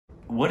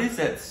what is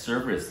that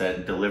service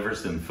that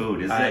delivers them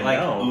food? Is I it like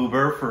know.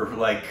 Uber for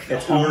like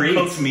It's home Uber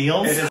cooked Eats.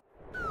 meals? It is.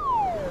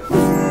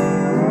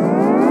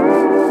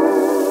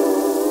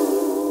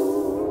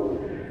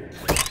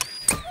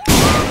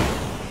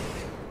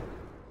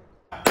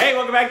 Hey,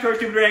 welcome back to our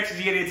Stupid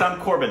Reactions, you idiots. I'm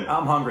Corbin.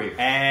 I'm hungry.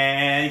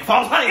 And you can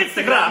follow us on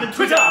Instagram and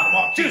Twitter for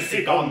more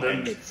juicy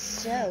content. It's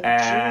so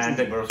And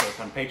juicy. we're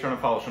also on Patreon and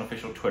follow us on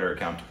official Twitter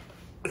account.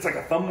 It's like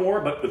a thumb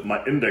war, but with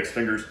my index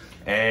fingers.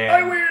 And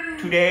I win!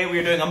 today we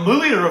are doing a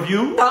movie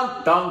review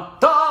Dun dun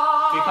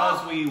dun!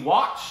 because we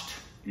watched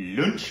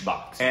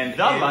Lunchbox. And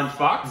the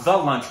Lunchbox. The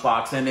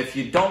Lunchbox. And if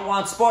you don't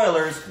want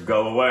spoilers,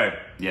 go away.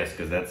 Yes,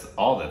 because that's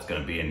all that's going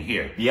to be in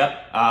here.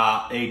 Yep.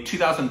 A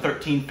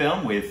 2013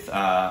 film with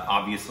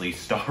obviously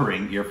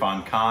starring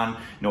Irrfan Khan,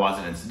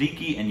 Nawazuddin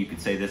Siddiqui, and you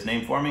could say this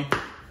name for me.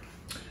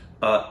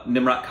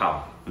 Nimrat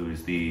Kaur.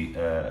 Who's the?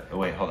 Oh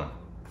wait, hold on.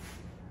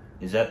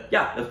 Is that?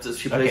 Yeah,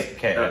 she plays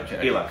Okay.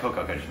 Ela.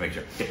 Okay, just make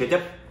sure.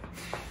 Yep.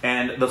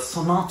 And the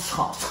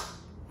synopsis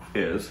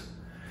is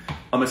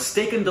a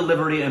mistaken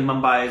delivery in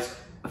Mumbai's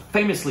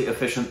famously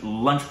efficient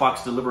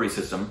lunchbox delivery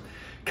system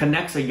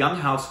connects a young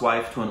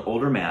housewife to an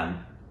older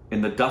man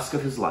in the dusk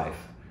of his life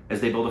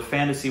as they build a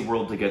fantasy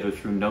world together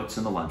through notes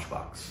in the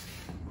lunchbox.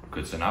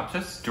 Good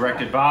synopsis.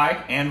 Directed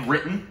by and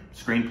written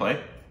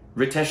screenplay.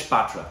 Ritesh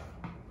Batra.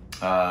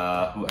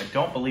 Who I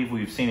don't believe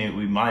we've seen it.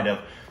 We might have,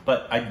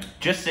 but I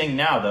just saying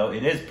now though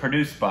it is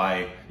produced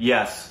by.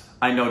 Yes,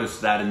 I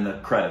noticed that in the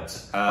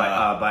credits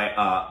by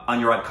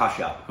Anurag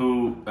Kashyap,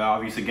 who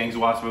obviously Gangs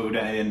of Wasseypur,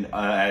 and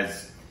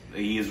as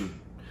he is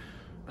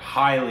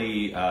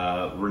highly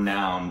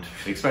renowned,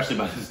 especially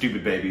by the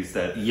Stupid Babies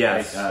that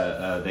yes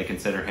they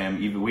consider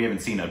him. Even we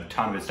haven't seen a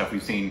ton of his stuff.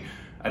 We've seen,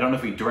 I don't know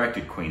if he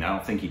directed Queen. I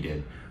don't think he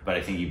did, but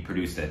I think he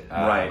produced it.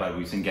 Right. But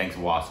we've seen Gangs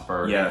of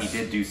Wasseypur. Yes. And he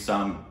did do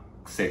some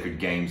Sacred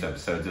Games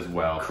episodes as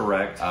well.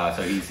 Correct.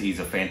 So he's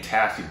a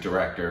fantastic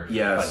director.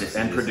 Yes,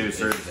 and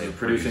producer. The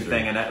producing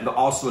thing, and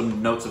also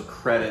in notes of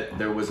credit,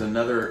 there was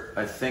another.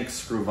 I think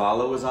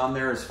Screwvala was on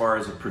there as far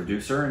as a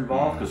producer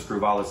involved, because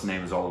Screwvala's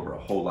name is all over a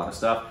whole lot of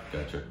stuff.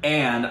 Gotcha.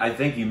 And I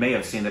think you may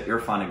have seen that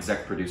Irrfan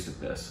exec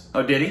produced this.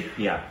 Oh, did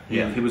he? Yeah,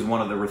 he was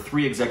one of there were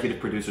 3 executive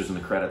producers in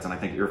the credits, and I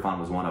think Irrfan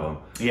was one of them.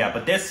 Yeah,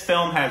 but this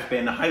film has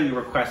been highly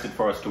requested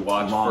for us to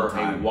watch for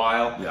a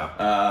while.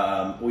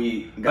 Yeah.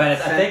 We got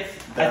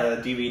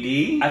the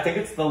DVD. I think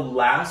it's the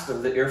last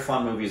of the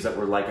Irrfan movies that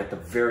were like at the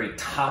very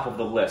top of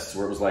the list,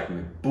 where it was like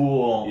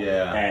Maqbool,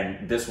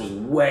 and this was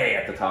way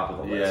at the top of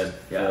the list.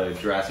 Yeah,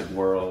 Jurassic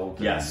World.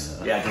 Yes,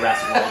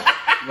 Jurassic World,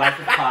 Life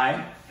of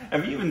Pi.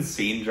 Have you even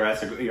seen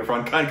Jurassic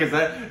Irrfan Khan? Because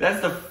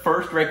that's the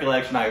first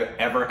recollection I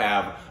ever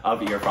have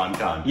of Irrfan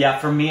Khan. Yeah,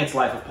 for me it's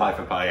Life of Pi. Life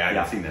of Pi, yeah, I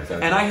haven't seen this.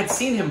 And I had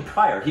seen him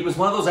prior. He was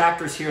one of those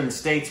actors here in the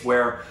States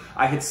where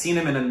I had seen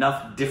him in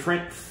enough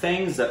different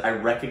things that I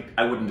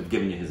wouldn't have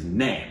given you his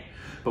name.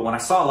 But when I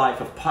saw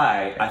Life of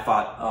Pi, I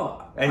thought,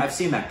 oh, I've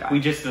seen that guy. We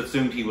just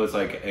assumed he was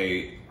like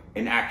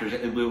an actor's,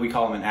 we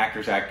call him an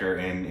actor's actor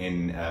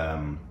in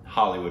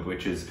Hollywood,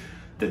 which is,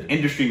 the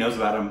industry knows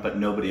about him, but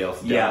nobody else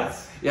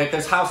does. Yeah,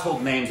 there's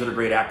household names that are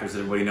great actors that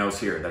everybody knows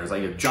here. There's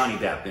like Johnny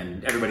Depp,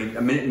 and everybody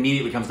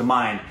immediately comes to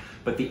mind.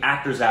 But the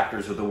actors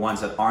are the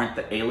ones that aren't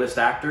the A-list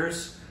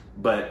actors,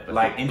 but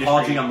like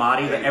Paul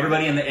Giamatti.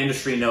 Everybody in the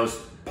industry knows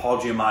Paul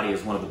Giamatti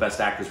is one of the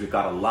best actors we've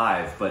got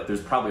alive. But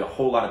there's probably a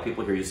whole lot of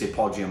people here. You say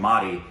Paul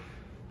Giamatti,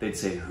 they'd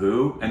say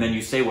who, and then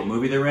you say what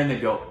movie they're in,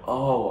 they'd go,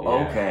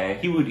 oh, okay.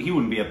 He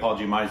wouldn't be a Paul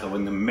Giamatti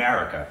in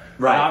America,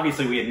 right? But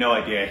obviously, we had no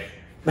idea.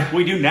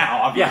 We do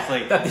now,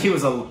 obviously. That he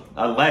was a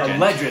legend. A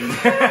legend.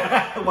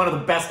 One of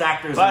the best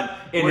actors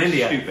in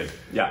India. Stupid.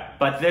 Yeah.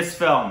 But this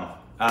film,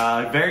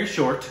 very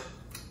short.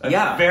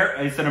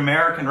 It's an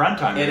American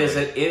runtime. It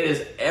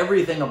is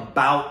everything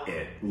about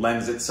it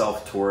lends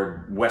itself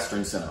toward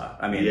Western cinema.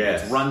 I mean,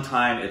 it's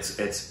runtime.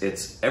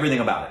 It's everything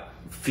about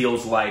it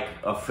feels like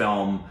a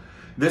film.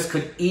 This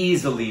could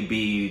easily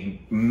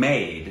be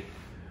made,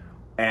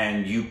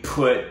 and you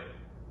put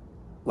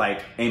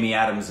like Amy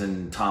Adams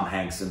and Tom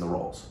Hanks in the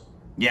roles.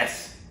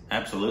 Yes,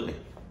 absolutely.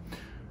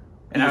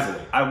 And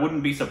I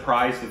wouldn't be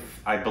surprised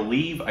if, I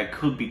believe, I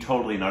could be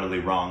totally and utterly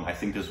wrong, I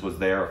think this was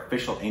their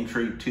official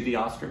entry to the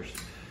Oscars.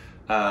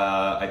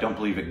 I don't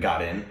believe it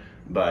got in,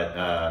 but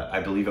I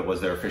believe it was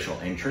their official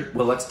entry.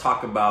 Well, let's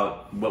talk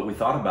about what we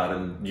thought about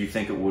it. Do you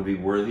think it would be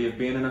worthy of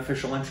being an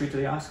official entry to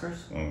the Oscars?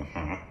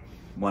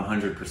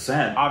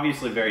 100%.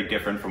 Obviously very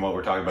different from what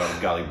we're talking about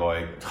with Gully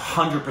Boy.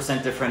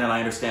 100% different, and I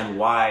understand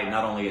why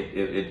not only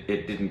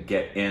it didn't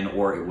get in,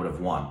 or it would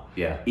have won.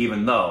 Yeah.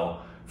 Even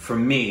though, for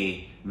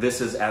me, this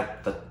is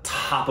at the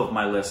top of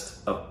my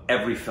list of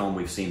every film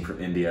we've seen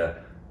from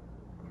India,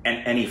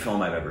 and any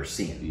film I've ever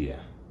seen. Yeah.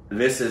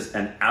 This is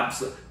an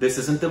absolute, this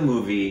isn't the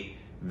movie,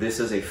 this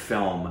is a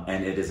film,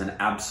 and it is an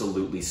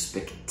absolutely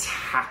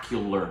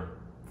spectacular,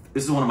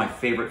 this is one of my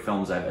favorite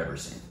films I've ever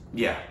seen.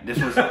 Yeah, this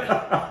was.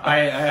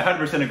 I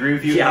 100% agree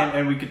with you, Yeah.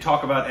 and we could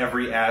talk about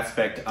every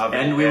aspect of it.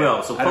 And we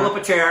will. So pull up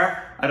a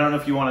chair. I don't know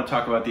if you want to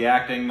talk about the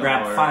acting,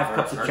 Grab 5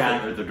 cups of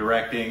chai, or the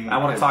directing. I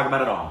want to talk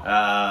about it all.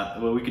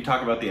 Well, we could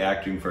talk about the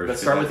acting first.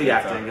 Let's start with the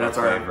acting. That's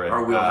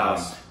our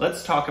wheelhouse.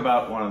 Let's talk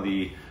about one of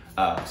the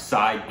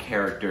side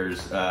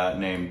characters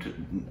named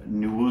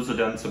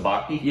Nawazuddin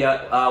Siddiqui.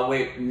 Yeah.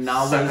 Wait.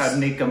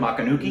 Sakadnika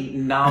Makanuki.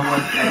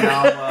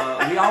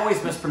 We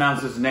always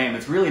mispronounce his name.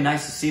 It's really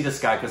nice to see this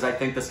guy because I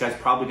think this guy's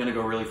probably going to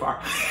go really far.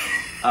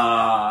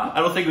 I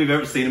don't think we've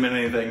ever seen him in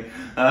anything.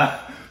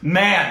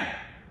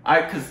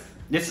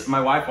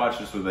 My wife watched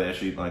this with me.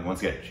 She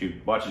once again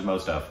she watches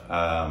most stuff,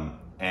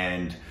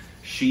 and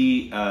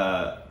she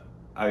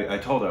I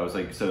told her, I was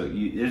like, so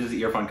this is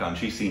Irrfan Khan.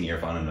 She's seen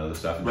Irrfan and know the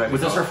stuff. Right.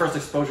 Was this her first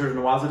exposure to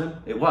Nawazuddin?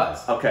 It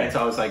was. Okay. And so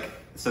I was like,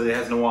 so it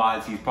has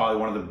Nawaz. He's probably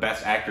one of the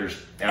best actors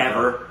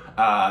ever.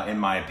 In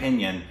my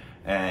opinion.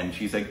 And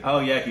she's like, oh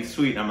yeah, he's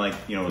sweet. And I'm like,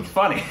 you know, it's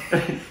funny.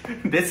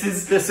 This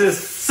is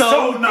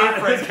so not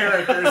different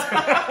characters.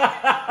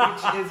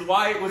 Which is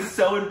why it was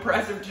so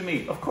impressive to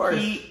me. Of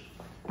course.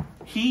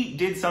 He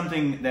did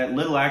something that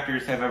little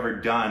actors have ever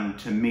done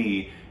to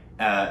me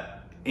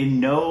in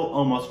no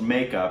almost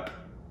makeup,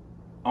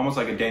 almost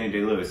like a Daniel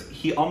Day-Lewis.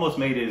 He almost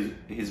made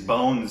his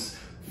bones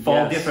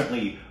fall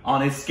differently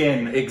on his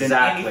skin than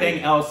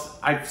anything else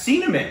I've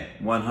seen him in.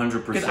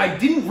 100%. Because I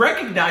didn't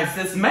recognize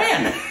this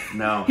man.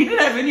 No. He didn't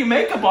have any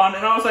makeup on,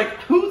 and I was like,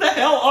 who the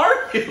hell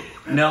are you?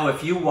 No,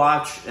 if you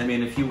watch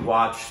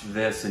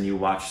this and you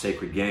watch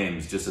Sacred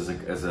Games, just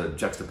as a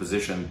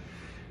juxtaposition,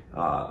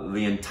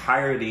 the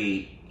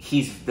entirety,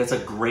 that's a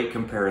great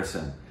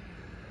comparison.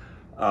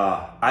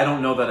 I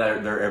don't know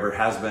that there ever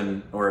has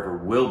been or ever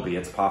will be.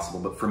 It's possible,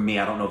 but for me,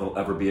 I don't know there'll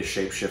ever be a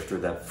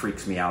shapeshifter that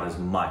freaks me out as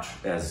much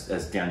as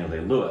Daniel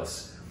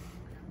Day-Lewis.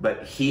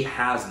 But he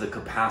has the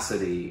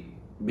capacity,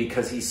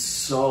 because he's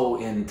so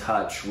in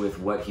touch with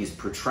what he's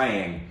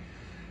portraying,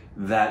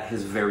 that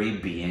his very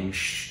being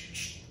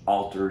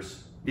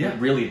alters. Yeah. It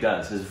really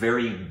does. His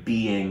very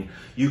being.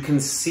 You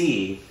can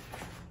see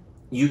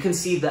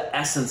the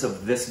essence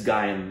of this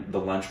guy in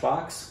the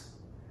Lunchbox.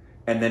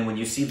 And then when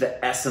you see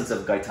the essence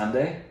of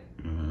Gaitande,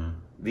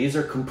 these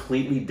are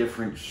completely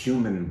different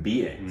human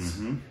beings.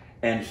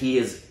 And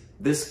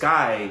this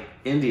guy,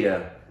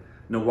 India,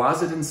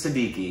 Nawazuddin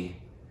Siddiqui,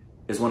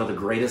 is one of the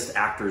greatest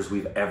actors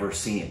we've ever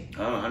seen.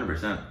 Oh,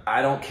 100%.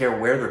 I don't care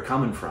where they're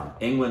coming from.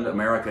 England,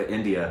 America,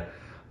 India.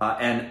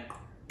 And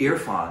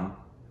Irrfan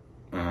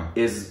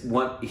is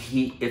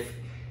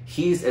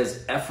he's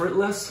as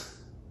effortless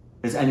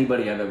as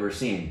anybody I've ever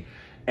seen.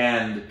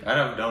 And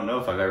I don't know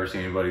if I've ever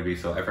seen anybody be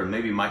so effortless.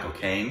 Maybe Michael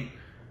Caine.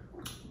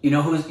 You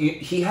know,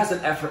 he has an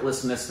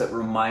effortlessness that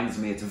reminds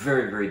me. It's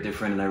very, very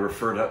different, and I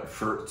refer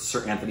to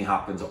Sir Anthony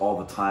Hopkins all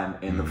the time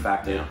in the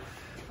fact that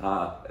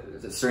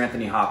Sir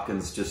Anthony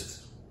Hopkins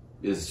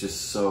is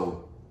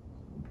so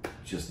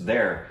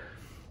there,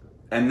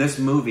 and this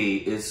movie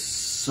is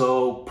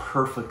so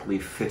perfectly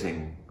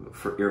fitting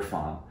for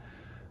Irrfan.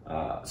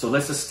 So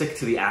let's just stick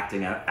to the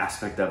acting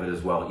aspect of it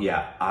as well.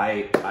 Yeah,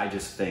 I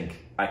just think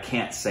I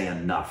can't say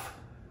enough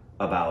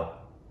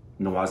about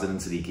Nawazuddin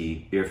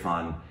Siddiqui,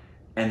 Irrfan,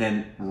 and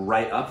then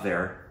right up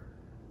there,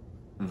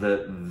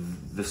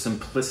 the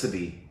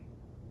simplicity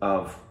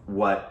of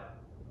what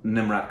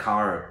Nimrat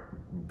Kaur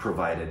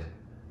provided.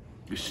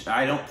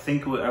 I don't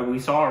think we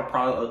saw her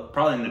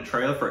probably in the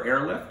trailer for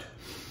Airlift.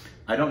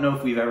 I don't know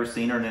if we've ever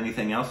seen her in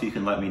anything else. You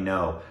can let me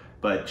know.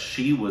 But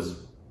she was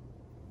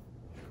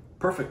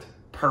perfect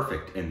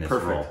in this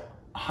role.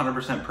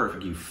 100%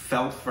 perfect. You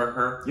felt for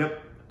her.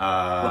 Yep.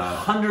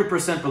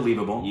 100%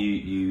 believable.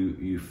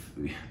 You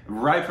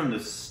right from the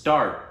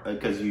start,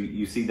 because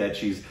you see that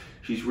she's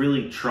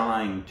really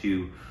trying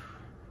to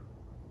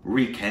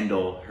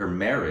rekindle her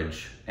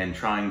marriage and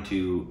trying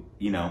to,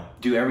 you know,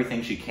 do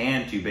everything she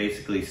can to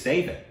basically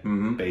save it.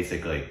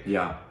 Basically.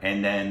 Yeah.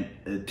 And then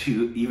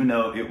even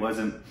though it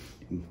wasn't,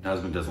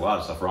 husband does a lot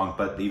of stuff wrong,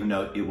 but even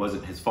though it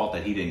wasn't his fault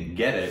that he didn't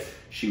get it,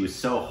 she was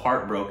so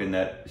heartbroken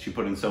that she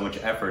put in so much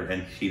effort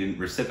and he didn't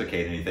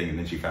reciprocate anything, and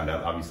then she found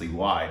out obviously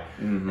why,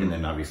 and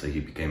then obviously he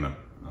became a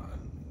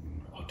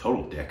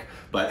total dick.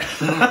 But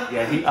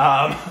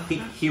yeah,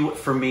 he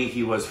for me,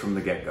 he was from the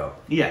get-go.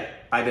 Yeah,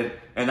 I did,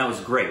 and that was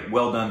great.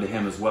 Well done to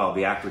him as well.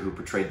 The actor who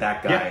portrayed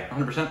that guy,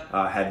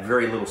 100%, had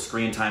very little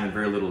screen time and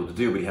very little to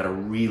do, but he had a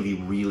really,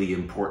 really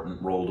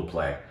important role to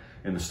play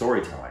in the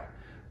storytelling.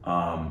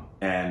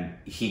 And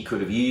he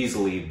could have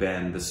easily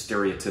been the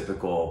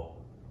stereotypical,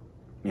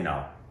 you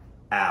know,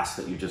 ass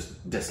that you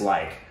just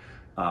dislike.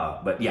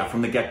 But yeah,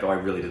 from the get-go, I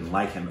really didn't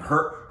like him.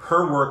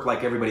 Her work,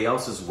 like everybody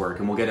else's work,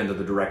 and we'll get into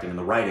the directing and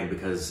the writing,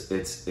 because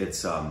it's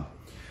the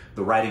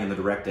writing and the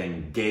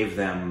directing gave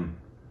them.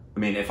 I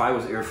mean, if I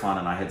was Irrfan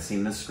and I had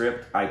seen this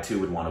script, I too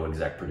would want to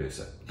exec produce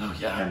it. Oh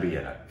yeah, and be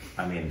in it.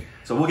 I mean,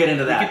 so we'll get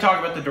into that. We can talk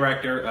about the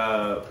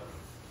director.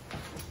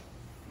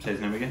 Say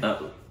his name again.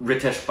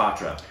 Ritesh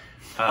Batra.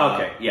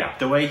 Okay, yeah.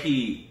 The way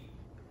he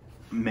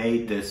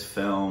made this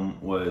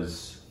film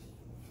was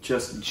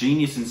just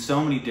genius in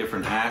so many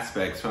different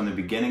aspects, from the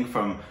beginning,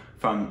 from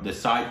from the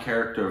side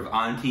character of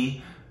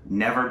Auntie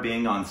never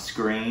being on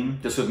screen.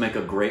 This would make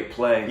a great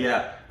play.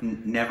 Yeah,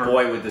 never.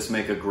 Boy, would this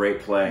make a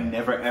great play.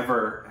 Never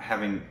ever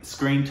having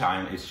screen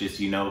time. It's just,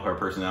 you know, her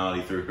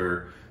personality through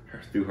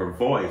her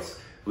voice,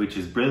 which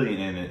is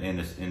brilliant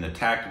in a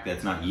tactic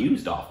that's not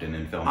used often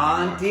in film.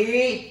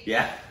 Auntie.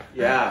 Yeah,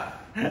 yeah.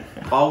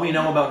 All we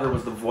know about her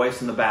was the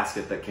voice in the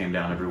basket that came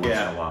down every once in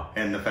a while,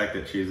 and the fact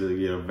that she's,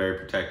 you know, very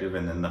protective,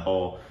 and then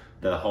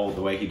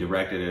the way he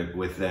directed it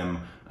with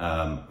them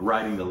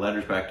writing the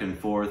letters back and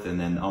forth, and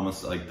then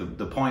almost like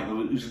the point,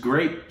 it was a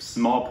great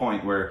small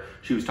point where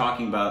she was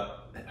talking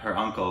about her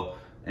uncle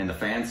and the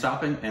fan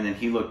stopping, and then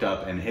he looked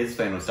up and his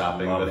fan was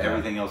stopping, but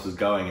everything else was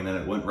going, and then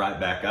it went right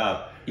back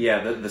up. Yeah,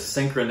 the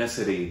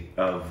synchronicity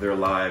of their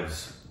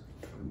lives.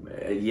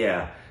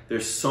 Yeah,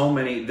 there's so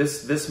many.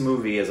 This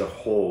movie as a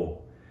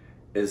whole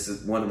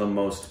is one of the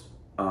most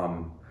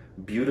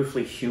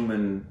beautifully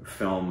human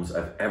films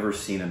I've ever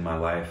seen in my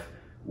life,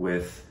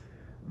 with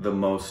the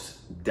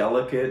most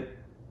delicate,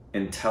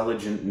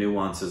 intelligent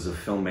nuances of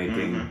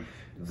filmmaking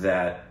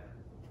that,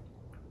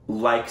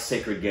 like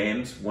Sacred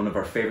Games, one of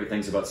our favorite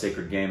things about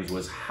Sacred Games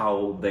was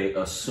how they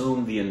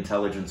assume the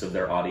intelligence of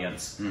their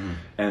audience.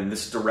 And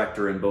this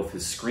director, in both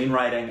his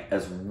screenwriting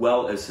as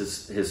well as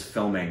his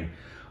filming,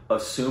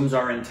 assumes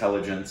our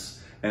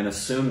intelligence and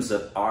assumes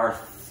that our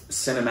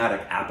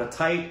cinematic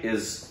appetite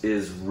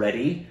is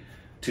ready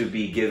to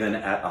be given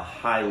at a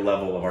high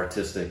level of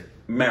artistic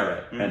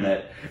merit, and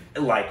that,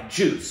 like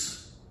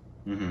Juice,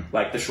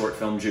 like the short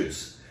film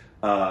Juice.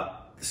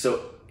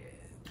 So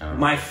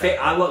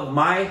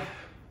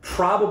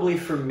probably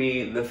for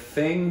me, the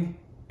thing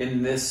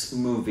in this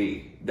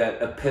movie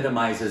that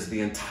epitomizes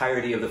the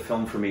entirety of the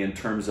film for me in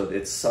terms of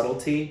its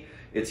subtlety,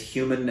 its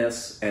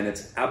humanness, and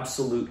its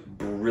absolute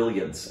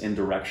brilliance in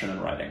direction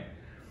and writing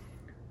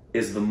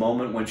is the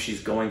moment when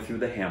she's going through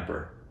the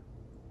hamper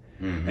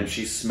and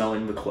she's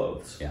smelling the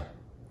clothes. Yeah.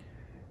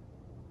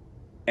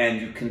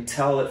 And you can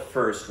tell at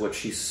first what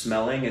she's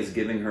smelling is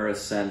giving her a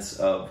sense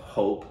of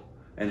hope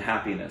and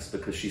happiness,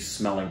 because she's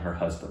smelling her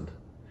husband.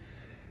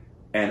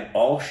 And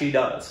all she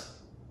does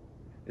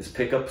is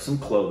pick up some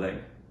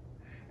clothing,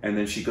 and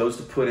then she goes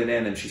to put it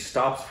in, and she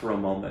stops for a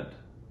moment,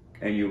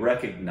 and you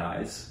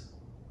recognize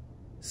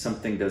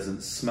something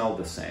doesn't smell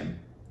the same.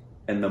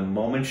 And the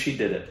moment she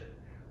did it,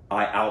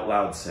 I out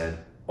loud said,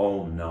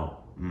 "Oh no."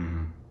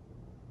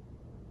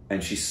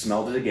 And she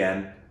smelled it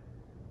again,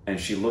 and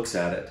she looks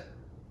at it,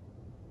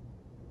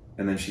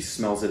 and then she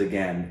smells it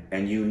again,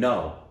 and you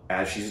know,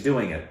 as she's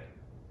doing it,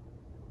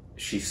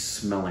 she's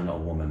smelling a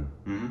woman.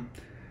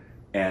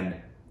 And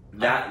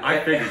that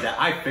I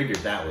figured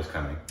that was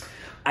coming.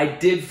 I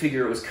did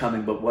figure it was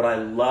coming, but what I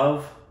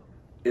love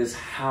is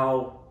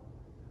how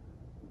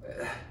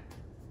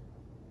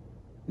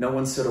no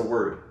one said a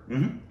word.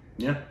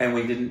 Yeah, and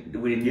we didn't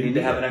need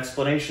to have an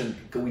explanation.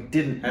 We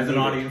didn't. As an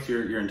audience,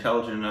 you're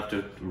intelligent enough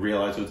to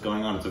realize what's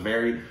going on. It's a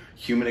very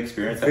human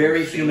experience.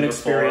 Very human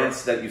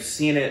experience that you've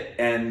seen it,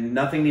 and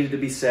nothing needed to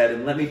be said.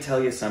 And let me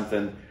tell you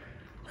something.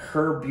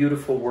 Her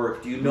beautiful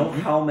work. Do you know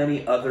how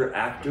many other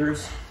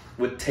actors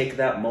would take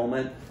that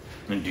moment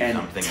and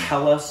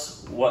tell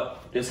us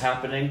what is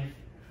happening,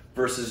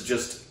 versus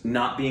just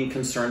not being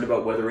concerned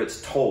about whether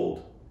it's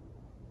told?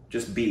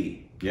 Just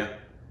be. Yeah.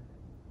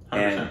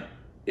 100%. And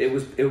it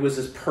was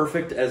as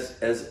perfect as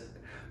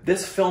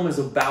this film is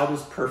about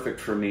as perfect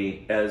for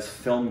me as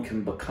film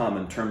can become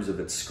in terms of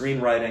its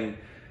screenwriting.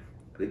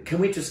 Can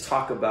we just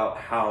talk about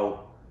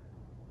how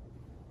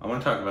I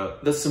want to talk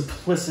about the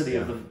simplicity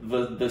of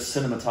the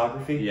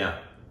cinematography? Yeah,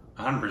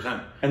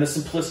 100%. And the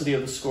simplicity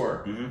of the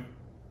score.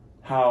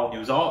 How it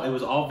was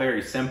all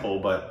very simple,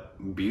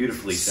 but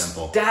beautifully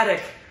simple.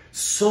 Static.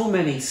 So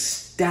many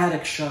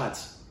static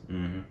shots.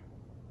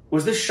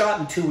 Was this shot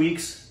in 2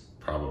 weeks?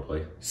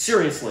 Probably.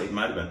 Seriously. It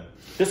might have been.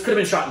 This could have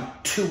been shot in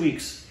 2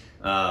 weeks.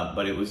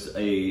 But it was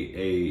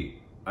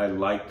I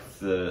liked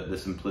the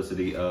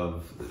simplicity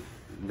of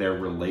their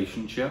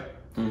relationship,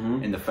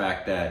 and the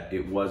fact that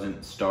it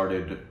wasn't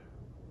started.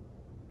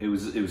 It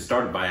was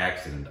started by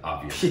accident,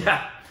 obviously.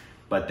 Yeah.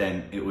 But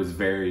then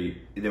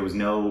there was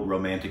no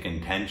romantic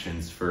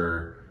intentions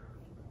for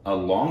a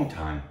long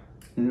time.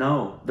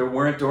 No, there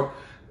weren't.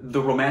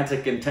 The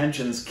romantic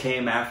intentions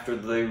came after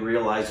they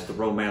realized the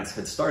romance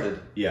had started.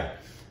 Yeah.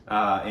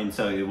 And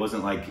so it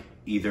wasn't like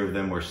either of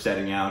them were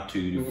setting out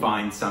to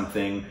find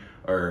something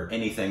or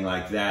anything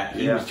like that.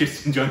 He was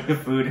just enjoying the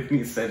food, and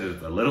he said it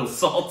was a little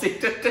salty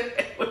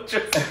today.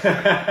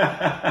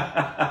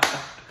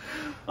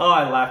 Oh,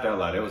 I laughed out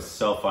loud. It was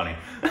so funny.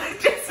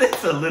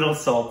 It's a little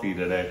salty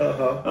today.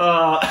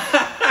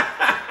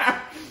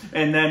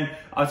 And then,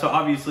 so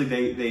obviously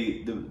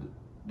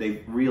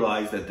they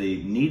realized that they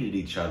needed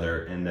each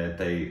other, and that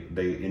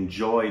they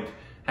enjoyed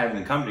having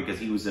the company, because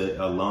he was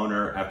a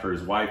loner after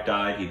his wife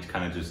died. He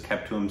kind of just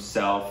kept to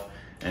himself,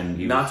 and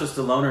he not just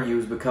a loner. He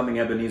was becoming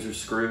Ebenezer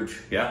Scrooge.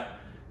 Yeah,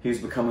 he was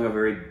becoming a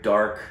very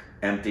dark,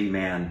 empty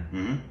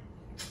man.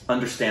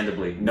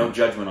 Understandably, no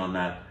judgment on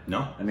that.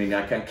 No, I mean,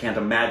 I can't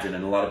imagine,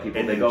 and a lot of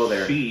people, and they go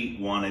there. She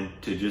wanted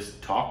to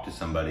just talk to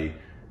somebody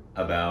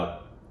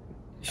about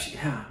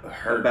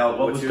her about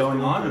what was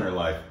going on in her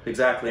life.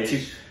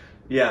 Exactly.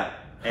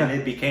 And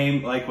it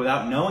became, like,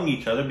 without knowing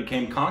each other,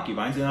 became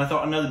concubines. And I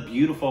thought another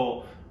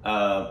beautiful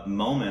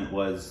moment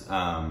was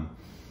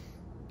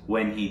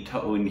when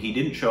he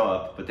didn't show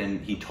up, but then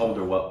he told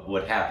her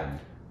what happened.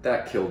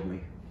 That killed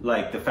me.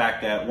 Like, the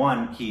fact that,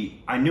 one,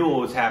 I knew what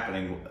was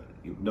happening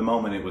the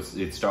moment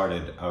it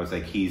started. I was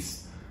like,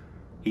 he's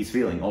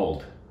feeling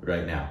old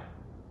right now.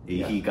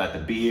 He got the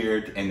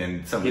beard, and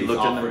then somebody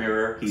looked in the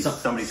mirror.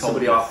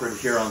 Somebody offered,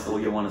 "Here, uncle,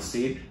 you want a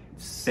seat?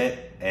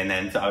 Sit." And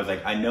then so I was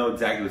like, I know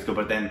exactly what's good.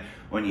 But then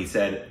when he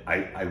said,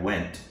 I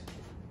went,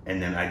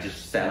 and then I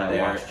just sat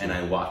there and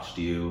I watched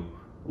you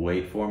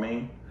wait for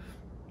me.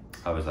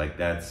 I was like,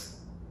 that's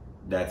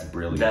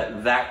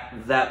brilliant.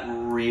 That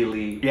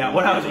really. Yeah,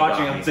 when I was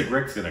watching, I was like,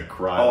 Rick's gonna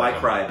cry. Oh, like I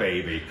cried,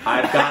 baby.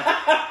 I've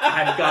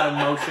got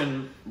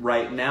emotion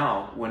right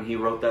now when he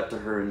wrote that to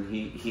her, and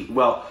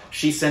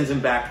she sends him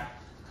back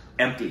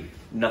empty,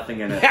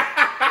 nothing in it.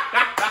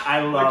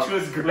 I love, which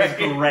was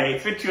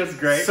great. Which was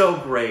great. So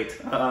great.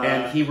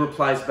 And he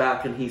replies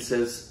back, and he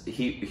says,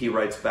 he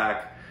writes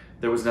back,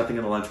 "There was nothing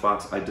in the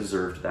lunchbox. I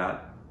deserved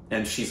that."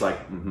 And she's like,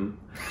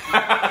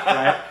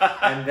 right?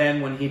 And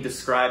then when he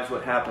describes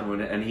what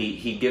happened, and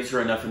he gives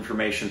her enough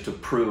information to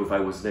prove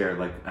I was there,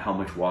 like how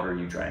much water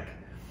you drank.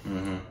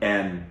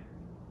 And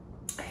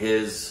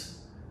his,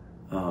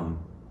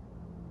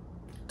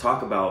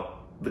 talk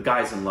about the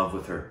guy's in love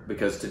with her,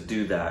 because to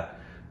do that,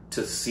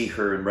 to see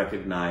her and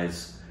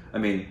recognize, I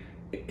mean,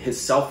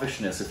 his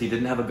selfishness, if he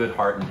didn't have a good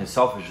heart, and his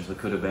selfishness, it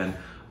could have been,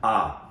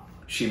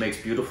 she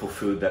makes beautiful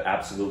food that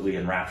absolutely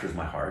enraptures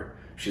my heart.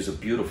 She's a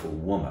beautiful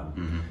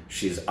woman.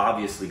 She's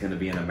obviously going to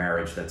be in a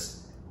marriage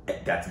that's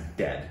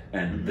dead,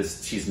 and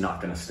she's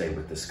not going to stay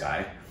with this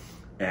guy.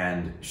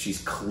 And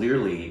she's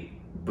clearly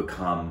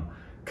become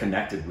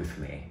connected with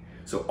me.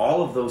 So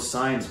all of those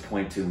signs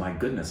point to, my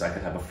goodness, I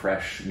could have a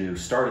fresh new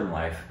start in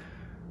life.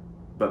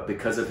 But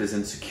because of his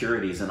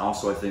insecurities, and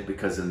also I think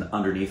because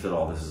underneath it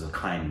all, this is a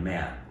kind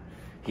man.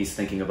 He's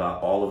thinking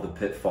about all of the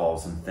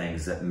pitfalls and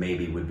things that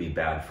maybe would be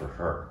bad for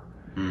her.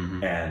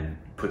 And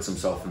puts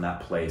himself in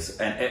that place.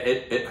 And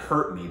it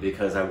hurt me,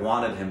 because I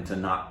wanted him to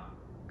not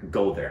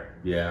go there.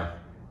 Yeah.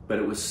 But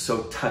it was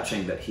so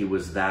touching that he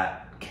was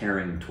that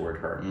caring toward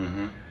her.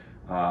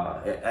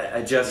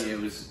 I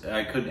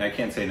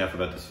can't say enough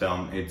about this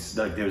film. It's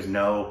like there's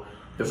no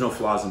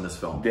flaws in this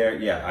film.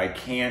 I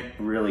can't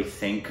really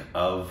think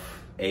of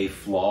a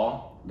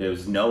flaw.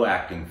 There's no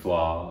acting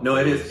flaw. No,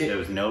 there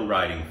was no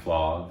writing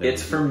flaw.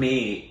 For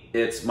me,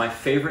 it's my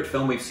favorite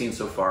film we've seen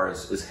so far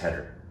is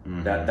Header.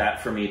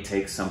 That for me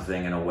takes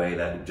something in a way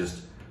that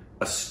just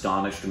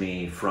astonished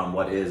me from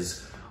what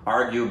is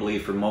arguably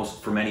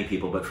for many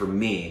people, but for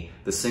me,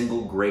 the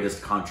single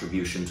greatest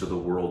contribution to the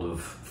world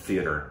of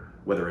theater,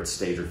 whether it's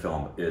stage or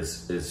film,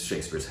 is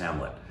Shakespeare's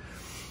Hamlet.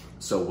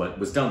 So what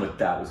was done with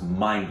that was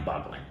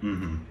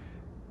mind-boggling.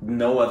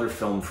 No other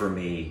film for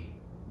me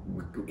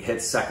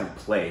hit second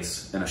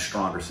place in a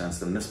stronger sense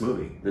than this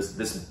movie. The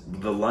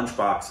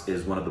Lunchbox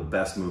is one of the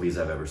best movies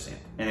I've ever seen,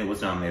 and it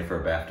was nominated for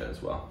a BAFTA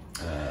as well.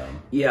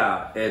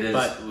 Yeah, it is.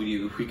 But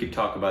we could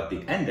talk about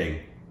the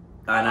ending,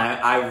 and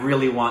I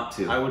really want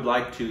to. I would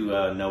like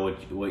to know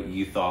what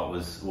you thought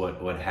was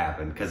what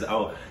happened, because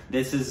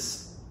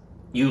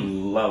you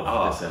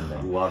loved this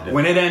ending. Loved it.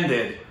 When it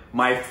ended,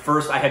 I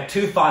had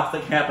two thoughts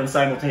that happened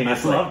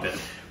simultaneously. I loved it.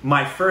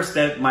 My first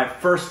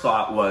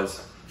thought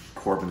was,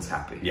 Korbin's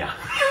happy. Yeah.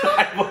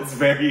 I was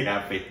very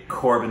happy.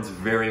 Korbin's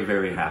very,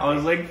 very happy. I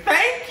was like,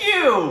 thank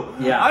you!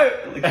 Yeah.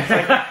 It's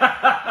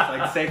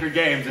like Sacred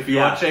Games, if you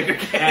want Sacred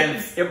Games.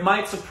 And it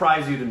might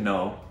surprise you to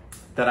know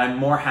that I'm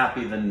more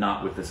happy than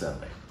not with this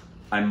ending.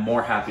 I'm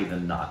more happy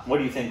than not. What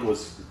do you think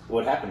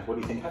what happened? What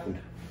do you think happened?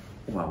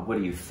 Well, what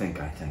do you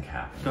think I think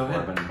happened? Go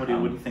ahead. What do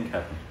you think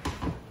happened?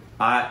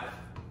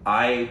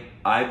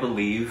 I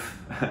believe,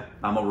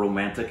 I'm a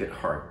romantic at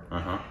heart.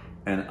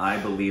 And I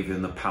believe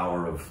in the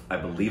power I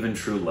believe in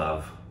true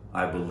love.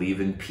 I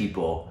believe in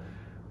people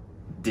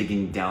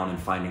digging down and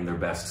finding their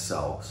best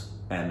selves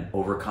and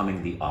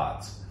overcoming the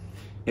odds.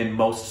 In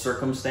most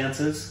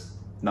circumstances,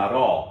 not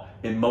all,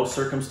 in most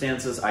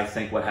circumstances, I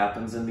think what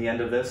happens in the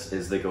end of this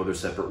is they go their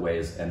separate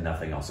ways and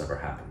nothing else ever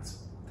happens.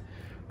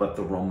 But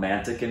the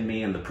romantic in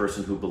me, and the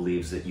person who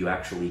believes that you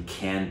actually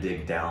can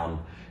dig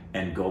down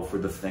and go for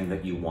the thing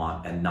that you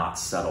want and not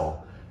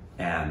settle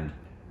and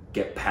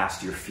get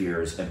past your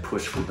fears and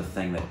push for the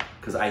thing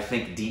because I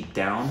think deep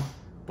down,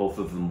 both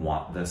of them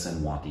want this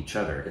and want each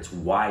other. It's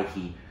why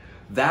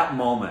that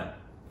moment,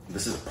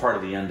 this is part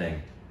of the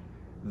ending,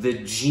 the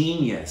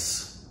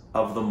genius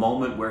of the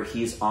moment where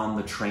he's on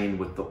the train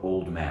with the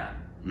old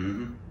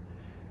man.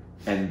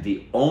 And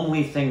the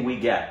only thing we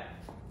get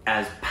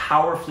as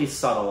powerfully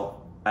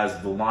subtle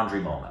as the laundry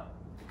moment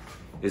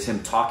is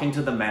him talking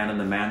to the man, and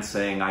the man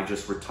saying, I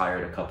just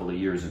retired a couple of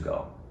years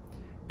ago.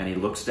 And he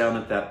looks down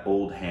at that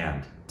old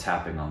hand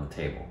tapping on the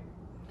table.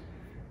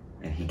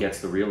 And he gets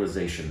the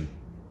realization,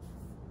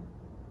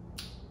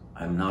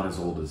 I'm not as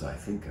old as I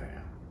think I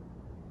am.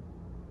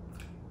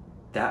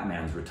 That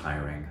man's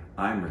retiring,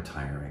 I'm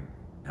retiring,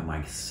 am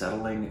I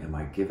settling? Am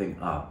I giving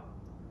up?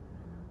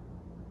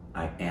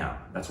 I am.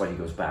 That's why he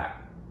goes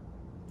back.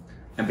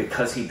 And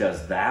because he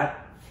does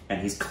that,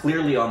 and he's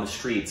clearly on the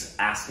streets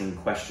asking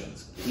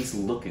questions, he's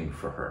looking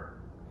for her.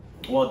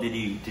 Well, did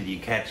you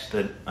catch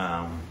the?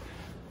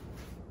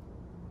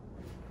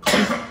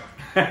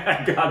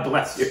 God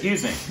bless you.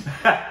 Excuse me.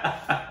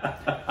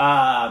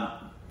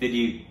 Did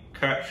you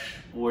catch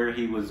where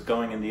he was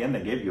going in the end?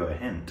 They gave you a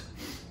hint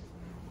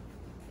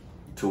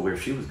To where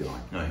she was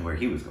going. No, where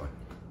he was going.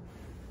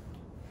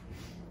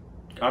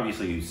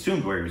 Obviously, you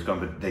assumed where he was going,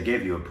 but they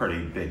gave you a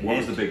pretty big hint. What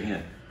was the big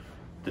hint?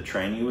 The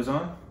train he was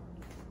on.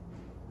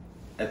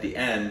 At the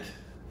end,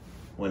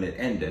 when it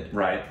ended,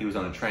 right, he was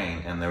on a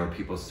train and there were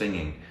people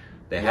singing.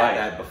 They had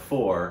that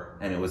before,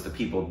 and it was the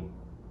people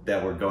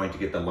that were going to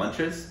get the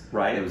lunches.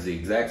 Right. It was the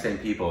exact same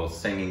people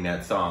singing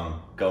that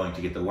song, going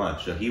to get the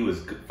lunch. So he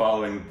was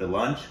following the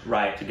lunch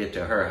to get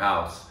to her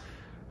house.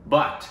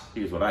 But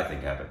here's what I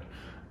think happened.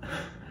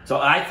 So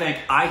I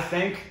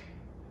think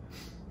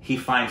he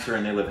finds her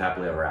and they live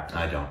happily ever after.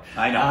 I don't.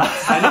 I know.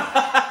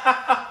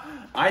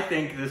 I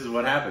think this is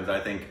what happens. I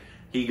think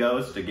he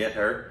goes to get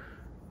her,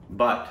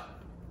 but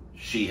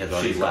she has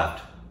already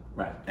left.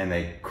 Right. And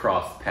they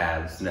cross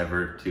paths,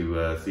 never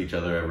to see each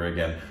other ever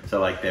again. So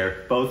like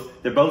they're both,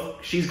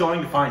 she's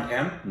going to find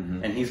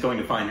him and he's going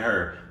to find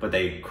her, but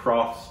they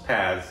cross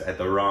paths at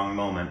the wrong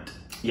moment.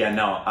 Yeah,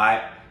 no,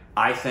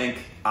 I think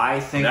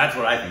that's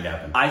what I think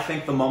happened. I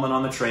think the moment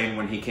on the train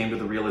when he came to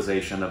the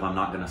realization of I'm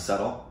not going to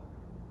settle,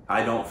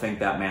 I don't think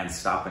that man's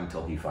stopping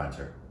till he finds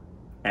her,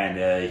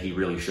 and he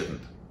really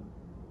shouldn't.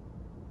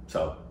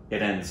 So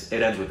it ends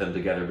with them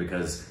together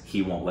because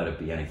he won't let it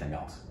be anything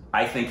else.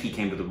 I think he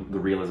came to the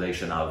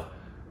realization of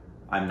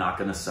I'm not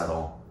going to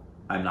settle,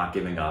 I'm not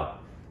giving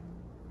up.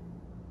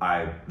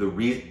 The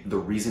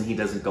reason he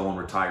doesn't go and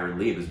retire and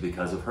leave is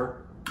because of her.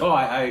 Oh,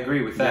 I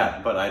agree with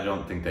that, but I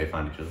don't think they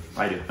find each other.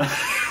 I do.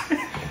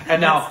 And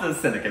now,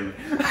 that's the cynic in me.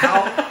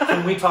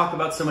 Can we talk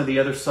about some of the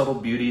other subtle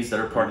beauties that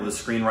are part of the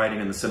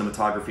screenwriting and the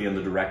cinematography and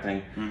the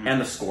directing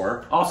and the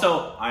score?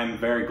 Also, I'm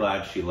very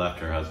glad she left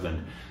her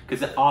husband,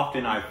 because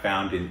often I've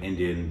found in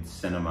Indian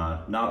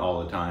cinema, not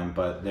all the time,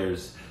 but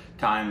there's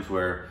times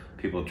where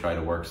people try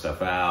to work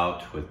stuff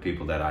out with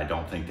people that I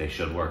don't think they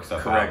should work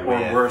stuff out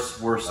with. Or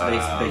worse,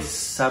 they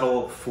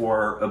settle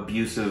for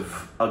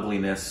abusive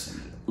ugliness,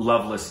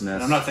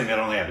 lovelessness. I'm not saying that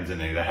only happens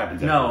in India. That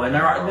happens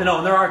everywhere. No,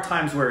 and there are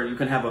times where you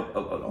can have an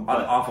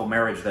awful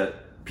marriage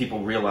that people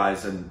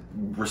realize and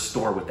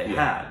restore what they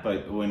had.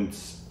 But when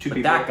two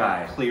people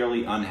are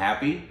clearly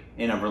unhappy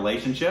in a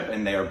relationship,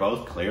 and they are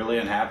both clearly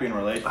unhappy in a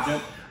relationship,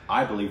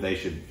 I believe they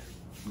should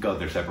go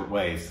their separate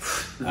ways.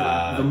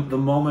 The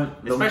moment,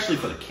 especially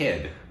for the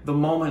kid. The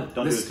moment,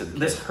 don't do it to the kid.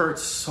 This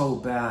hurts so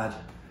bad.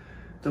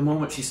 The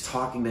moment she's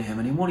talking to him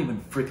and he won't even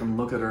freaking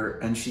look at her,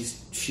 and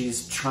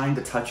she's trying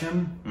to touch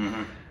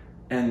him,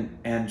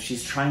 and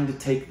she's trying to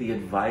take the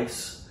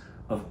advice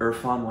of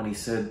Irrfan when he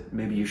said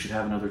maybe you should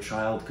have another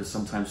child because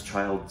sometimes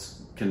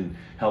childs can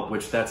help,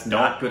 which that's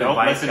not good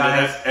advice, listen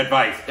guys. To that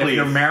advice, please. If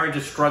your marriage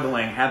is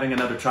struggling, having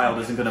another child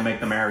isn't going to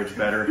make the marriage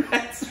better.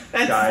 that's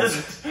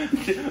guys.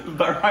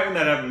 But right when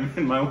that happened, me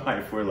and my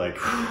wife were like,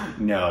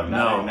 no,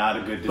 not a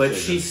good decision. But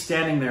she's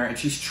standing there and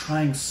she's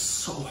trying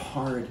so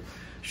hard.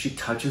 She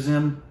touches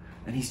him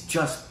and he's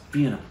just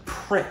being a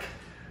prick.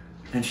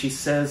 And she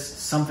says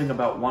something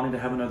about wanting to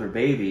have another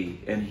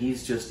baby, and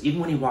he's just,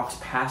 even when he walks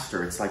past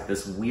her, it's like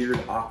this weird,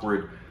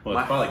 awkward. Well,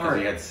 it's probably because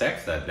he had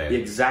sex that day.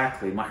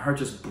 Exactly. My heart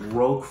just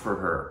broke for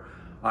her.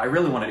 I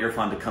really wanted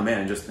Irrfan to come in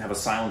and just have a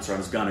silencer on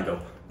his gun and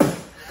go,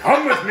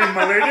 "Come with me,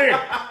 my lady."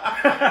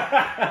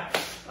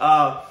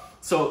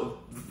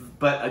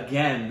 But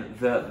again,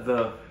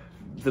 the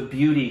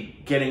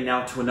beauty, getting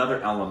now to another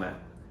element,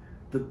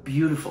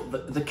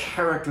 the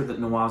character that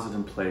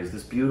Nawazuddin plays,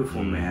 this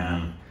beautiful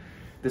man.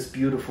 This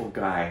beautiful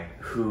guy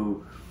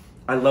who,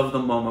 I love the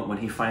moment when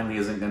he finally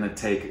isn't going to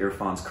take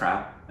Irrfan's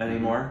crap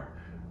anymore.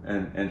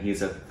 And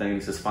he's at the thing,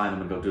 he says, fine, I'm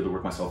going to go do the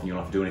work myself and you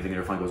don't have to do anything.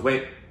 And Irrfan goes,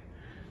 wait.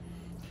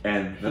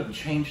 And he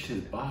changed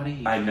his body,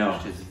 he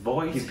changed his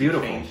voice, he's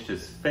beautiful. He changed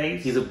his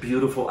face. He's a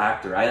beautiful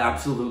actor.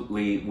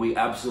 We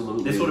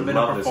absolutely This would have been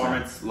a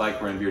performance like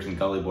Ranveer's in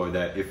Gully Boy,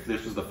 that if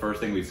this was the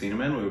first thing we'd seen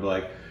him in, we would be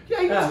like,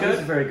 yeah, he was good.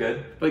 He's very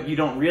good. But you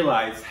don't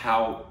realize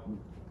how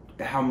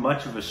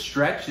much of a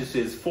stretch this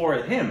is for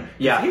him.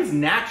 Yeah. His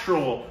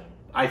natural,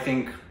 I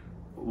think,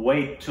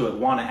 way to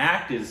want to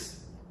act is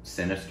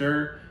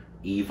sinister,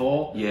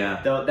 evil.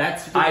 Yeah.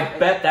 I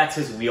bet that's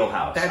his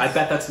wheelhouse. I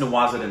bet that's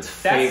Nawazuddin's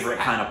favorite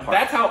kind of part.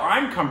 That's how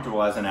I'm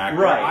comfortable as an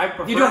actor. Right. I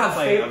prefer to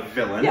play a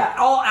villain. Yeah,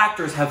 all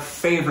actors have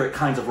favorite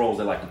kinds of roles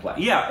they like to play.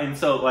 Yeah, and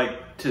so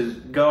like to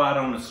go out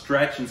on a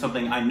stretch and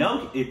something, I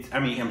know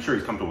I'm sure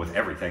he's comfortable with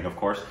everything, of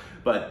course,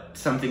 but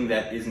something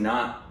that is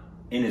not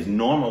in his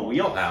normal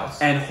wheelhouse,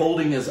 and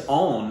holding his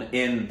own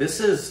in this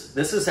is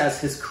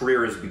as his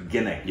career is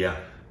beginning. Yeah,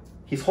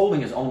 he's holding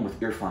his own with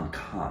Irrfan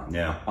Khan.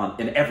 Yeah,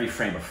 in every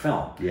frame of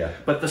film. Yeah,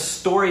 but the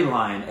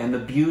storyline and the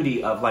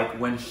beauty of like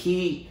when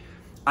he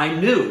I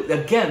knew,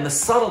 again, the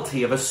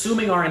subtlety of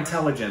assuming our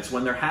intelligence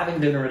when they're having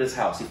dinner at his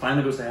house. He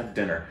finally goes to have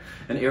dinner.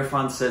 And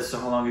Irrfan says, so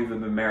how long have you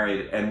been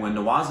married? And when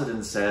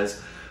Nawazuddin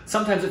says,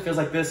 sometimes it feels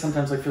like this,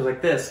 sometimes it feels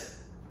like this,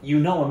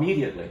 you know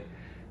immediately.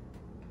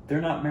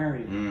 They're not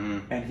married.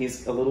 And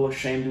he's a little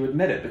ashamed to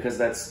admit it because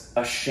that's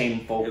a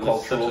shameful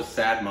cultural... It was such a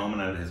sad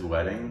moment at his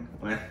wedding.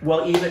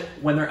 Well, even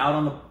when they're out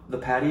on the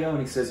patio and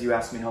he says, you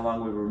asked me how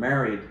long we were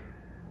married.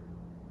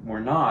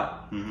 We're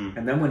not.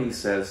 And then when he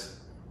says...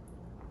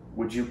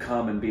 would you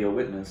come and be a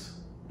witness?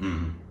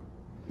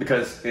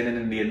 Because in an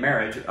Indian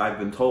marriage, I've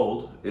been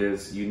told,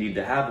 is you need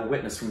to have a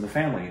witness from the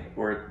family,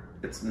 or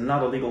it's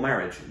not a legal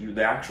marriage.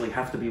 They actually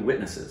have to be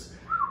witnesses.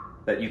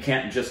 That you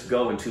can't just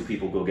go and two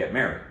people go get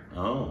married.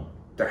 Oh.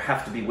 There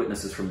have to be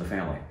witnesses from the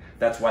family.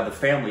 That's why the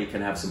family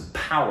can have some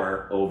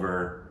power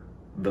over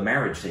the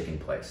marriage taking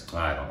place.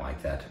 I don't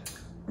like that.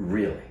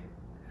 Really?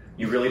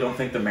 You really don't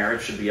think the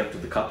marriage should be up to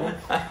the couple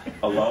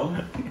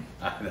alone?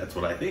 That's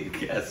what I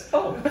think, yes.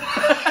 Oh.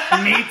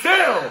 Me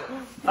too!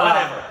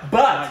 Whatever.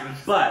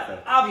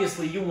 But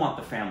obviously you want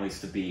the families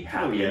to be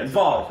happy and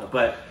involved.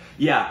 But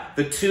yeah,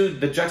 the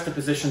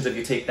juxtapositions, if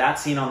you take that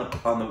scene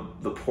on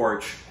the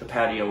porch, the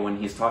patio, when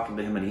he's talking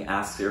to him and he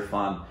asks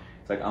Irrfan,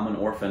 it's like, I'm an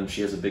orphan,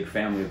 she has a big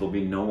family, there'll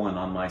be no one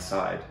on my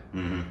side.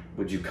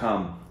 Would you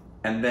come?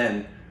 And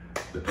then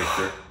the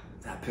picture.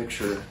 That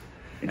picture.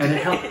 And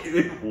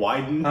it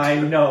widened. I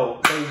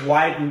know. They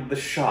widened the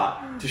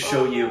shot to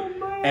show you.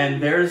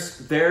 And there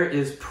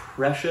is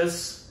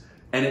precious,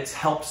 and it's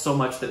helped so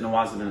much that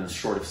Nawazuddin is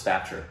short of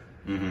stature.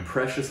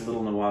 Precious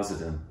little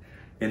Nawazuddin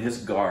in his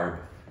garb.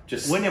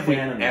 Just when have we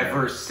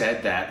ever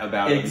said that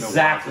about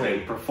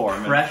exactly a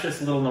performance?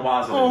 Precious little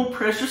Nawazuddin. Oh,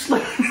 precious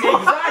little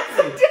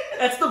Exactly.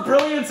 That's the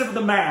brilliance of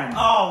the man.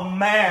 Oh,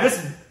 man.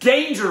 This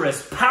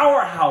dangerous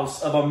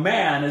powerhouse of a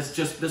man is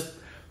just this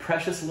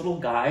precious little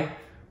guy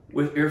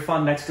with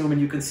Irrfan next to him,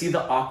 and you can see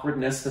the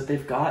awkwardness that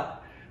they've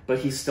got, but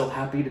he's still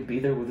happy to be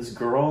there with his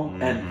girl.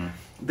 And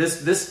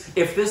if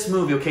this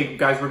movie, okay,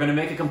 guys, we're going to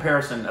make a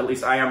comparison, at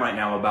least I am right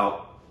now,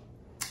 about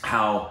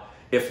how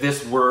if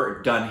this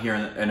were done here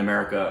in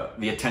America,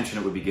 the attention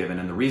it would be given.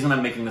 And the reason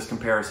I'm making this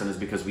comparison is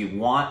because we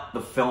want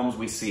the films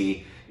we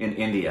see in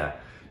India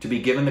to be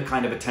given the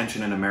kind of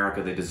attention in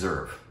America they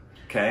deserve,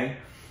 okay?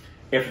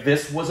 If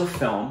this was a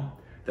film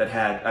that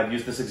had, I've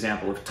used this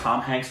example, if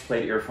Tom Hanks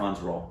played Irrfan's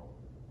role,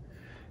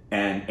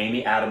 and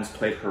Amy Adams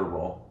played her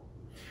role,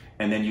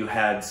 and then you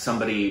had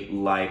somebody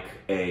like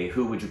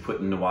who would you put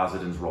in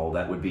Nawazuddin's role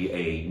that would be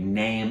a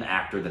name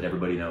actor that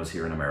everybody knows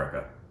here in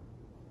America?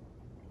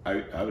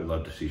 I would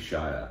love to see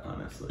Shia,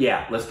 honestly.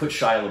 Yeah, let's put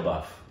Shia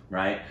LaBeouf,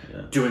 right?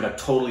 Yeah. Doing a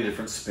totally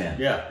different spin.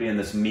 Yeah. Being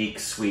this meek,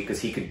 sweet, because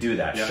he could do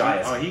that.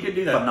 Yeah. He could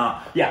do that. But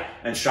not, yeah,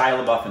 and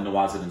Shia LaBeouf in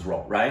Nawazuddin's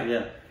role, right?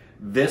 Yeah.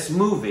 This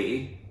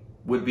movie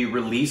would be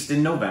released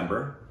in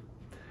November,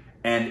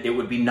 and it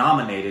would be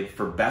nominated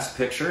for Best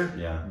Picture,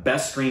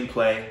 Best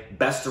Screenplay,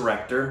 Best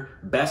Director,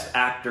 Best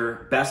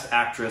Actor, Best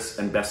Actress,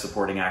 and Best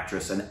Supporting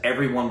Actress. And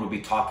everyone would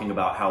be talking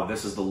about how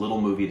this is the little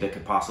movie that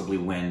could possibly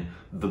win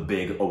the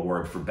big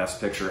award for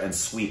Best Picture and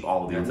sweep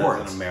all of the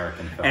awards. That's an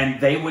American film.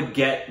 And they would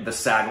get the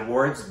SAG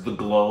Awards, the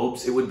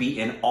Globes. It would be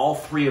in all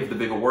three of the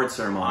big award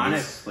ceremonies.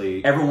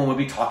 Honestly, everyone would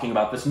be talking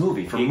about this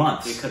movie for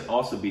months. It could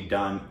also be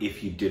done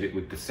if you did it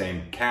with the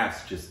same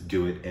cast, just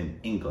do it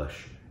in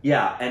English.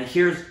 Yeah, and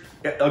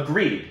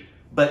agreed,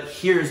 but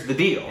here's the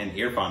deal. And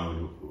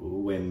Irrfan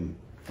would win,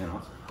 you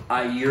know.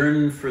 I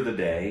yearn for the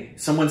day.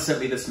 Someone sent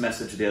me this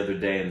message the other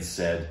day and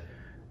said,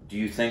 do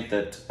you think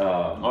that...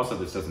 also,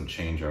 this doesn't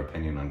change our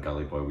opinion on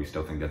Gully Boy. We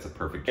still think that's a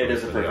perfect choice. It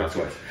is a perfect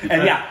choice.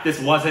 And yeah,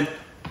 this wasn't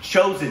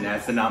chosen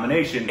as the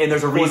nomination. And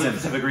there's a reason. For the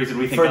specific reason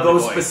we think for Gully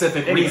those Boy.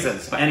 specific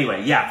reasons. But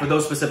anyway, yeah, for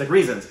those specific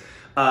reasons.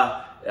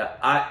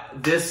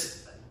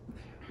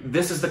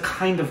 This is the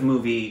kind of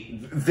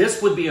movie,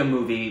 this would be a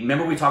movie,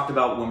 remember we talked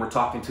about when we're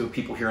talking to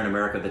people here in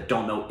America that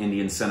don't know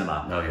Indian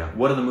cinema. Oh, yeah.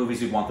 What are the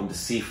movies you'd want them to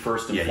see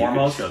first and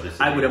foremost? You could show this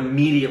I would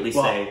immediately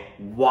say,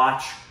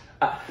 watch,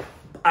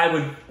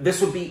 this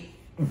would be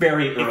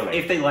very early.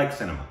 If they like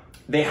cinema.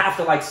 They have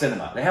to like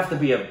cinema. They have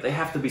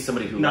to be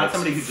somebody who not likes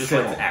somebody who just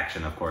film. likes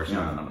action, of course.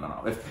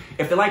 No.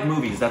 If they like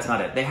movies, that's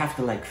not it. They have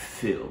to like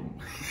film.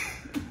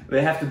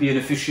 They have to be an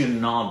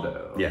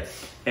aficionado.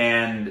 Yes.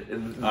 And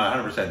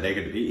 100%,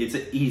 it's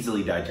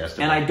easily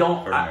digestible. And I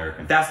don't. For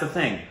American. That's the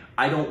thing.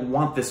 I don't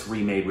want this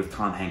remade with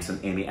Tom Hanks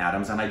and Amy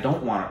Adams, and I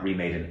don't want it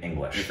remade in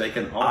English. If they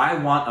can, I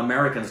want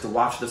Americans to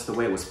watch this the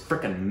way it was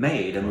frickin'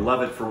 made and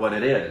love it for what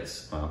it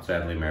is. Well,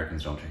 sadly,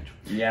 Americans don't change.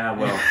 Yeah,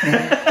 well,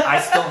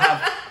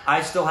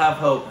 I still have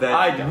hope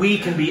that we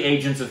can be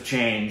agents of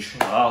change.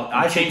 Well,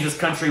 I change this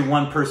country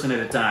one person at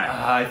a time.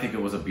 I think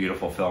it was a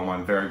beautiful film.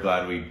 I'm very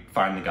glad we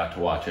finally got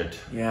to watch it.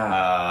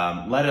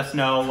 Yeah. Let us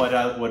know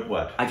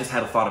what. I just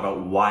had a thought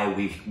about why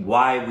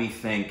we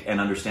think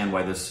and understand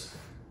why this.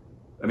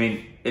 I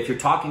mean, if you're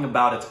talking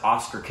about its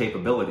Oscar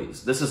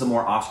capabilities, this is a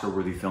more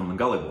Oscar-worthy film than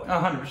Gully Boy.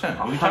 100%.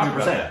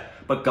 100%.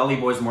 But Gully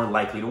Boy is more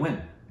likely to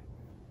win.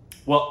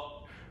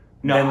 Well,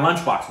 no. Than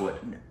Lunchbox would.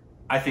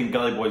 I think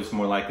Gully Boy is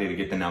more likely to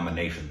get the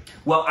nomination.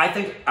 Well, I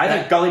think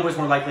Gully Boy's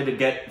more likely to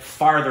get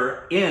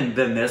farther in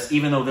than this,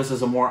 even though this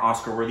is a more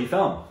Oscar-worthy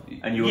film.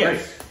 And you agree?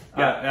 Yes.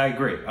 Yeah, I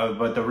agree.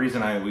 But the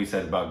reason we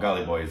said about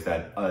Gully Boy is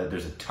that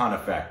there's a ton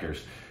of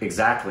factors.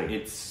 Exactly.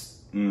 It's,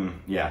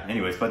 yeah,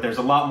 anyways, but there's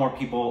a lot more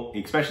people,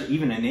 especially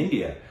even in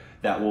India,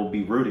 that will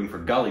be rooting for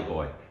Gully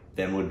Boy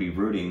than would be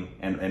rooting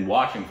and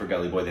watching for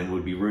Gully Boy than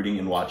would be rooting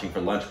and watching for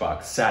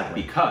Lunchbox.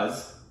 Sadly.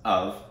 Because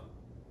of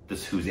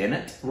this who's in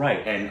it.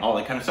 Right. And all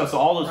that kind of stuff. So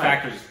all those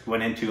factors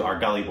went into our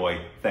Gully Boy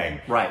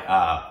thing.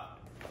 Right.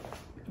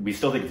 We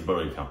still think it's a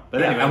brilliant film. But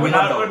yeah, anyway, and we're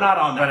not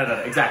on that. No,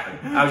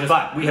 exactly.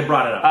 We had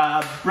brought it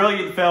up.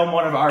 Brilliant film,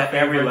 one of our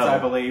favorites, I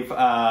level. believe.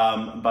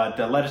 But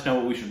let us know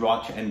what we should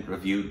watch and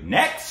review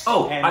next.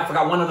 Oh, and I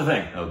forgot one other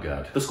thing. Oh,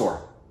 God. The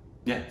score.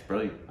 Yeah, it's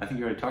brilliant. I think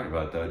you already talked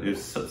about that. It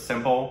was so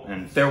simple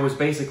and... There was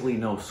basically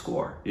no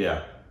score.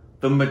 Yeah.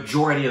 The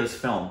majority of this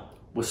film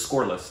was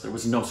scoreless. There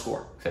was no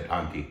score. Except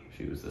Auntie.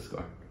 She was the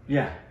score.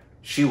 Yeah.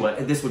 She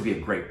was. This would be a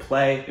great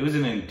play. It was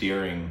an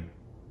endearing...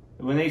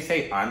 When they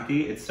say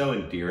Auntie, it's so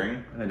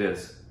endearing. It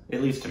is.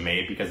 At least to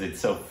me, because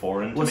it's so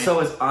foreign to me. Well, so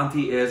as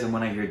Auntie is, and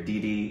when I hear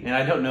Dee. And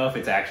I don't know if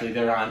it's actually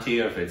their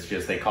auntie or if it's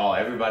just they call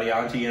everybody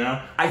Auntie, you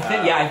know? I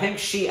think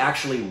she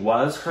actually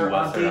was her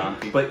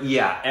auntie. But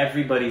yeah,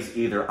 everybody's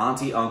either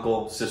auntie,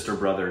 uncle, sister,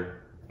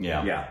 brother.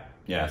 Yeah. Yeah.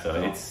 Yeah, so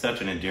it's such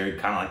an endearing,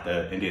 kind of like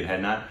the Indian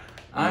head nod.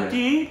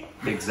 Auntie?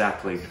 Yeah,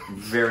 exactly.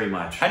 Very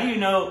much. How do you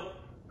know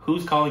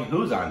who's calling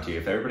who's Auntie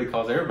if everybody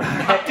calls everybody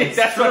Auntie?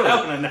 That's what I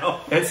want to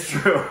know. It's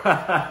true.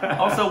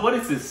 Also, what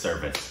is this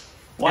service?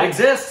 It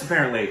exists,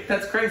 apparently.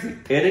 That's crazy.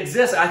 It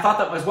exists. I thought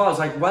that as well. I was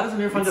like, why doesn't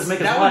Irrfan just make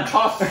his lunch? That would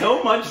cost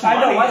so much money. I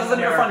know. Why doesn't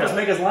Irrfan just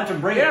make his lunch and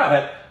bring it?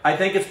 But I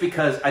think it's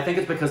because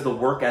the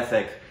work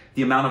ethic,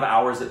 the amount of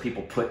hours that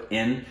people put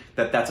in,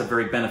 that's a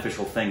very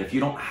beneficial thing. If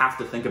you don't have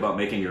to think about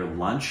making your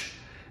lunch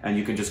and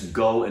you can just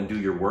go and do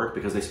your work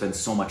because they spend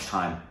so much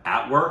time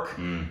at work,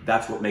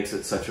 that's what makes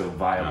it such a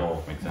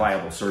viable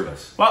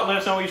service. Well, let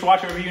us know what you should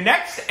watch and review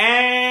next,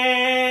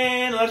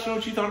 and let us know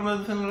what you thought about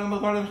the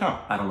film.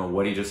 I don't know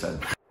what he just said.